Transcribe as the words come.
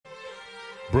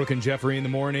Brooke and Jeffrey in the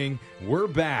morning. We're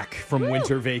back from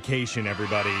winter vacation,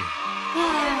 everybody. All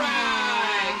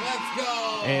right, let's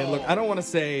go. And look, I don't want to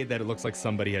say that it looks like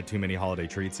somebody had too many holiday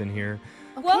treats in here.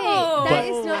 Whoa! But That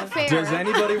is not fair. Does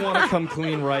anybody want to come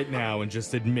clean right now and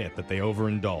just admit that they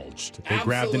overindulged? They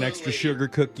grabbed an extra sugar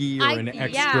cookie or an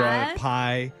extra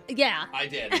pie? Yeah. I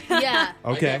did. Yeah.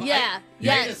 Okay. Yeah.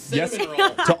 Yes. Cinnamon roll.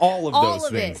 To all of All those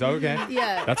of it. things. Okay.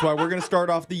 Yeah. That's why we're going to start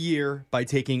off the year by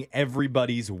taking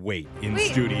everybody's weight in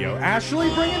studio.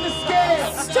 Ashley, bring in the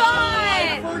scale.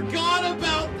 I forgot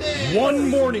about this. One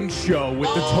morning show with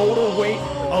the total weight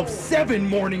of 7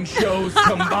 morning shows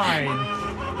combined.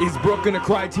 Is Brooke going to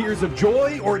cry tears of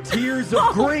joy or tears of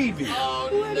gravy?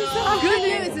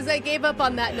 Good news is I gave up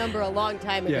on that number a long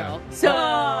time ago. Yeah. So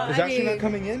Is Ashley not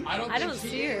coming in? I don't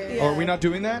see her. Or are we not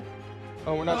doing that?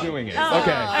 Oh, we're not doing it.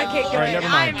 Okay. Okay, good. All right, never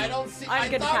mind. I don't see. I'm I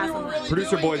gonna thought pass we were on that. really Producer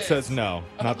doing Boyd this. says no,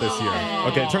 not this year.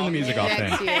 Okay, turn the music off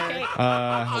then. next year.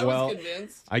 I Well, was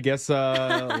convinced. I guess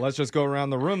let's just go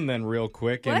around the room then real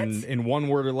quick. And in one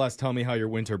word or less, tell me how your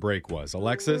winter break was.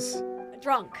 Alexis?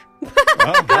 Drunk.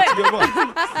 Oh, that's a good one.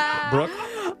 Brooke?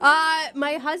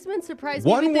 My husband surprised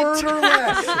me One with word or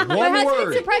less. My One husband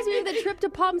word. surprised me with a trip to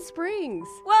Palm Springs.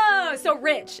 Whoa, so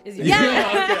rich is your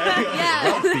Yeah.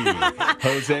 Wealthy.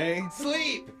 Jose?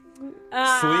 Sleep. Sleep?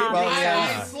 Oh, I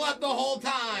yeah. slept the whole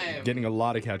time. Getting a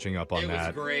lot of catching up on It was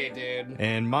that. great, dude.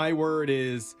 And my word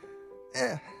is...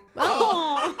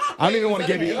 Oh. I don't even want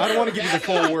to Is that give you. a I don't want to give you the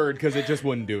bad full word because it just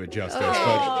wouldn't do it justice.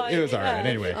 But it was all right.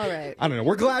 Anyway, All right. I don't know.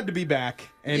 We're glad to be back,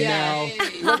 and Yay. now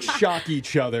let's shock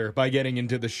each other by getting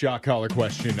into the shock collar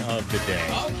question of the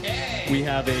day. Okay. We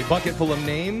have a bucket full of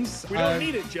names. We don't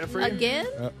need it, Jeffrey. Again?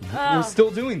 We're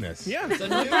still doing this. Yeah. It's a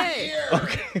new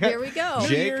year. Here we go. New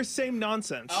Jake? year, same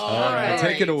nonsense. All right, right.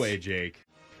 take it away, Jake.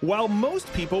 While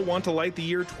most people want to light the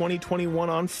year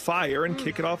 2021 on fire and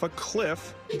kick it off a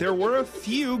cliff, there were a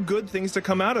few good things to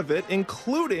come out of it,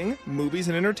 including movies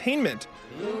and entertainment.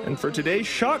 And for today's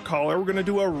shock collar, we're going to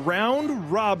do a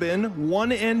round-robin,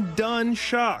 one-and-done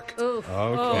shock.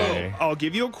 Okay. I'll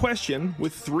give you a question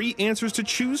with 3 answers to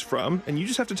choose from, and you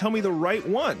just have to tell me the right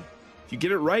one. If you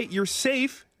get it right, you're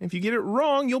safe. If you get it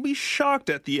wrong, you'll be shocked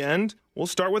at the end. We'll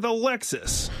start with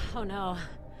Alexis. Oh no.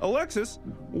 Alexis,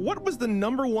 what was the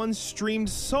 #1 streamed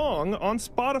song on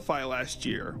Spotify last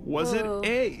year? Was it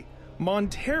A,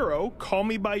 Montero, Call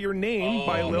Me By Your Name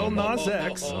by Lil Nas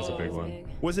X? That was a big one.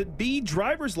 Was it B,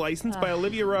 Driver's License by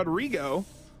Olivia Rodrigo?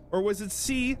 Or was it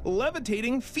C,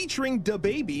 Levitating featuring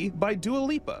DaBaby by Dua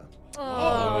Lipa?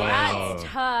 wow. That's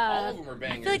tough. All of them were I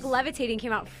bangers. feel like Levitating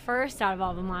came out first out of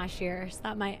all of them last year, so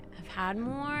that might have had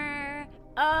more.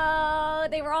 Oh,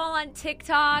 they were all on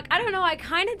TikTok. I don't know. I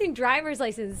kind of think Driver's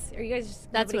License. Are you guys just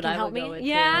That's nobody what can I help would me? go with,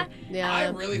 Yeah. too. Yeah. I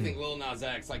really think Lil Nas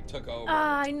X took over.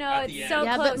 I know, at the it's end. so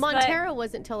Yeah, close, but Montero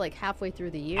wasn't until like halfway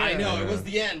through the year. I know it was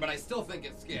the end, but I still think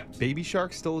it skipped. Baby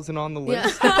Shark still isn't on the Yeah.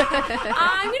 list.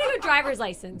 I'm gonna go Driver's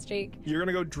License, Jake. You're going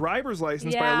to go Driver's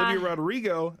License by Yeah. Olivia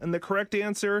Rodrigo, and the correct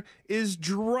answer is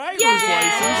Driver's Yay!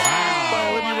 License by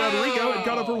Olivia Rodrigo. It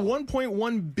got over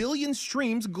 1.1 billion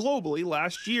streams globally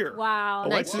last year. Wow.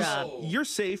 Alexis, Nice job. you're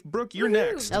safe. Brooke, you're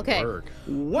next. Okay. Work.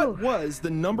 What was the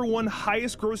 #1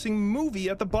 highest grossing movie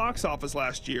at the box office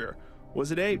last year?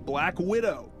 Was it A, Black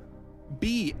Widow,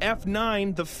 B,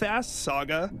 F9, The Fast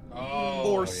Saga,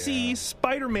 or C,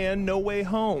 Spider-Man No Way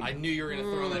Home? I knew you were gonna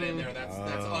throw that in there. That's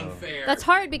unfair. That's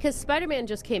hard because Spider-Man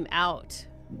just came out,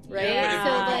 right? Yeah, but it So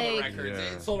broke all the like, records.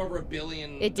 Yeah. It sold over $1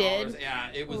 billion. It did? Yeah,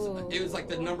 it was like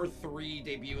the #3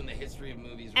 debut in the history of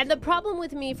movies. and the problem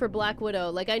with me for Black Widow,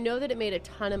 like I know that it made a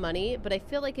ton of money, but I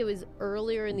feel like it was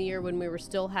earlier in the year when we were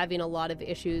still having a lot of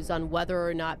issues on whether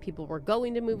or not people were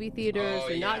going to movie theaters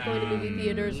or not going to movie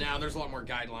theaters. Now there's a lot more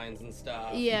guidelines and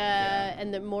stuff. Yeah,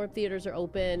 and the more theaters are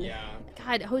open. Yeah.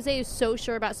 God, Jose is so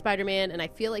sure about Spider-Man, and I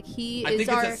feel like he I is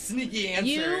think our. it's a sneaky answer.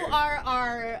 You are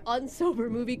our unsober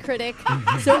movie critic,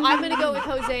 so I'm going to go with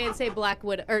Jose and say Black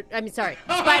Widow. Or I mean, sorry,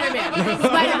 Spider-Man.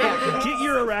 Spider-Man. Get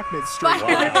your arachnids straight.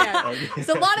 Spider-Man. It's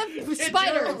a lot of It's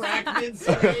spiders. your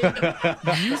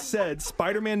arachnids. You said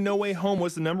Spider-Man No Way Home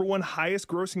was the #1 highest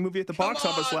grossing movie at the box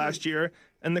office on. last year,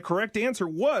 and the correct answer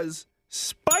was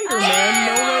Spider-Man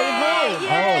No Way Home.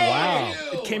 Oh, wow.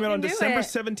 It came out on knew December it.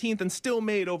 17th and still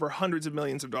made over hundreds of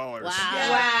millions of dollars.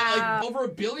 Yeah, like over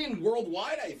 $1 billion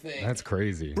worldwide, I think. That's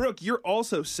crazy. Brooke, you're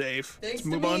also safe. Thanks Let's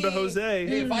move on to me. Jose.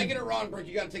 Hey, if I get it wrong, Brooke,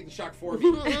 you gotta take the shock for me.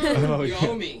 You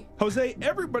owe me. Jose,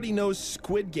 everybody knows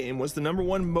Squid Game was the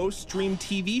 #1 most streamed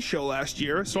TV show last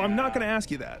year, so I'm not going to ask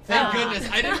you that. Thank goodness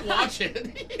I didn't watch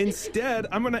it. Instead,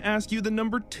 I'm going to ask you the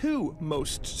 #2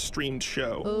 most streamed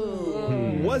show.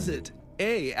 Was it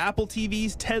A, Apple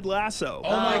TV's Ted Lasso. Oh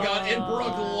my God, and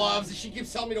Brooke loves it. She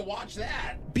keeps telling me to watch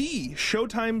that. B,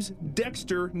 Showtime's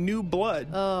Dexter New Blood.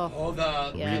 Oh, the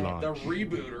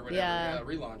reboot or whatever. Yeah.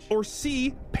 Relaunch. Or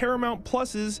C, Paramount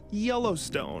Plus's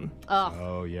Yellowstone.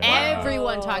 Oh, yeah.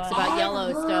 Everyone talks about I've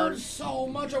Yellowstone. heard so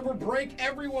much over break.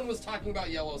 Everyone was talking about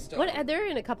Yellowstone. They're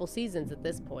in a couple seasons at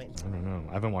this point. I don't know.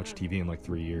 I haven't watched TV in like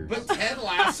 3 years. But Ted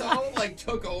Lasso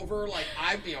took over.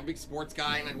 I'm a big sports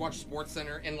guy, and I'd watch Sports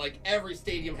Center, and every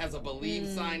stadium has a Believe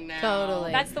sign now.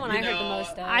 Totally. That's the one I heard the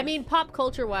most of. I mean, pop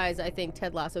culture-wise, I think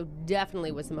Ted Lasso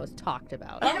definitely was the most talked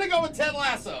about. I'm gonna go with Ted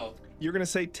Lasso. You're going to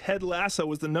say Ted Lasso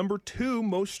was the number 2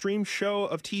 most streamed show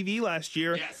of TV last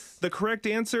year. Yes. The correct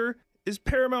answer is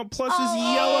Paramount Plus's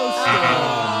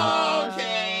Yellowstone.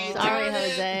 Okay. Sorry, darn it.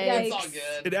 Jose. It's all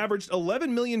good. It averaged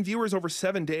 11 million viewers over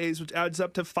 7 days, which adds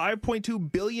up to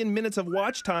 5.2 billion minutes of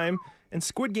watch time, and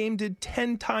Squid Game did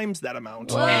 10 times that amount.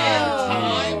 10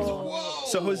 times? Whoa.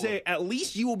 So, Jose, at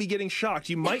least you will be getting shocked.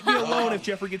 You might be alone if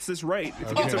Jeffrey gets this right. If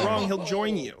he gets it wrong, he'll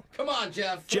join you. Come on,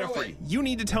 Jeff. Throw Jeffrey, it. you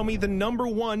need to tell me the number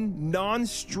 1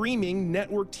 non-streaming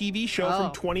network TV show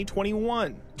from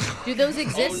 2021. Do those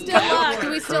exist still? no. Do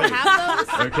we still have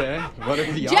those? Okay. What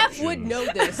are the Jeff options? would know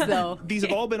this, though. These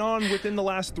have all been on within the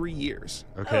last 3 years.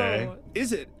 Okay.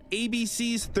 Is it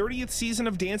ABC's 30th season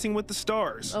of Dancing with the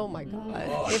Stars? Oh my god.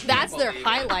 I If that's their can't believe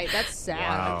it. highlight, that's sad.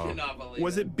 I cannot believe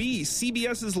Was it B,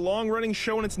 CBS's long-running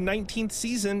show in its 19th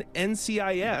season,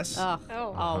 NCIS? Ugh,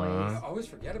 always. I always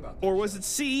forget about that. Or was it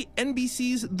C,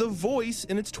 NBC's The Voice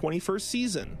in its 21st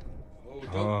season?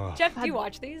 Jeff, do you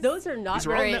watch these? Those are not These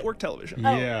are all very. network television.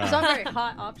 Yeah. Those are very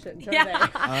hot options, aren't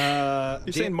Yeah.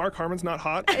 You're saying Mark Harmon's not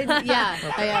hot? they? Yeah,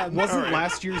 I am. Wasn't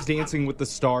last year's Dancing with the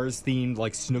Stars themed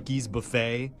like Snooki's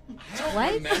Buffet?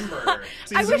 What? Remember.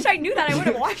 I wish I knew that. I would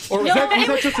have watched Or it. was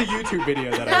that just a YouTube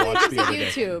video that I watched It's the a other day?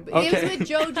 YouTube. Okay. It was with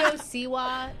JoJo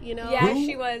Siwa, you know? Yeah,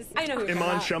 she was. I know who you're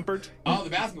Iman talking about. Shumpert? Oh,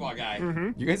 the basketball guy.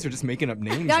 You guys are just making up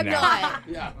names I'm now. not.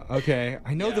 Yeah. Okay,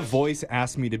 I know The Voice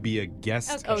asked me to be a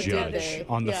guest Oh, did judge they?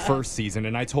 on the Yeah. first season,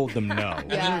 and I told them no. And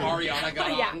then Ariana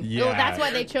got Yeah. on. Yeah. Well, that's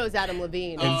why they chose Adam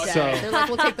Levine And instead. so- They're like,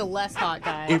 we'll take the less hot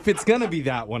guy. If it's gonna be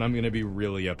that one, I'm gonna be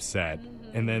really upset.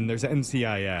 And then there's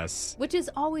NCIS. Which is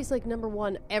always like number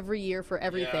one every year for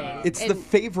everything. Yeah. It's the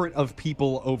favorite of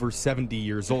people over 70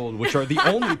 years old, which are the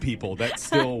only people that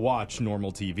still watch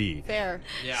normal TV. fair.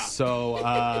 Yeah. So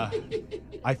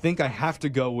I think I have to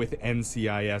go with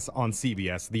NCIS on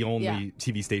CBS, the only Yeah.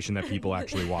 TV station that people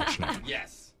actually watch now.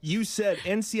 Yes. You said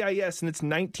NCIS in its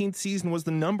 19th season was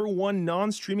the number 1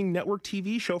 non-streaming network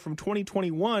TV show from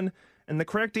 2021, and the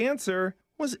correct answer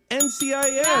was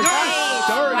NCIS.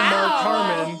 Starring Mark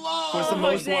Harmon was the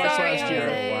most watched last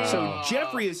year. Wow. So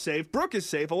Jeffrey is safe, Brooke is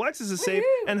safe, Alexis is safe,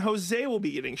 and Jose will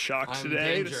be getting shocked I'm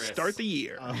today dangerous. to start the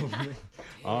year.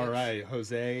 All right,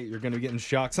 Jose, you're going to be getting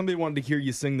shocked. Somebody wanted to hear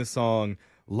you sing the song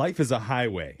Life is a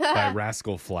Highway by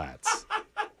Rascal Flatts.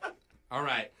 All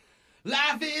right.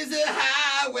 Life is a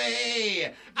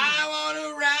highway. I want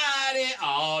to ride it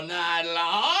all night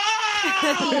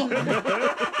long.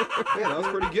 Yeah, that was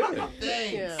pretty good.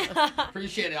 Thanks.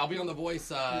 Appreciate it. I'll be on The Voice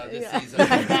this season.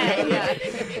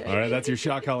 Yeah. All right, that's your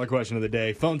shock collar question of the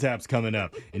day. Phone tap's coming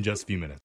up in just a few minutes.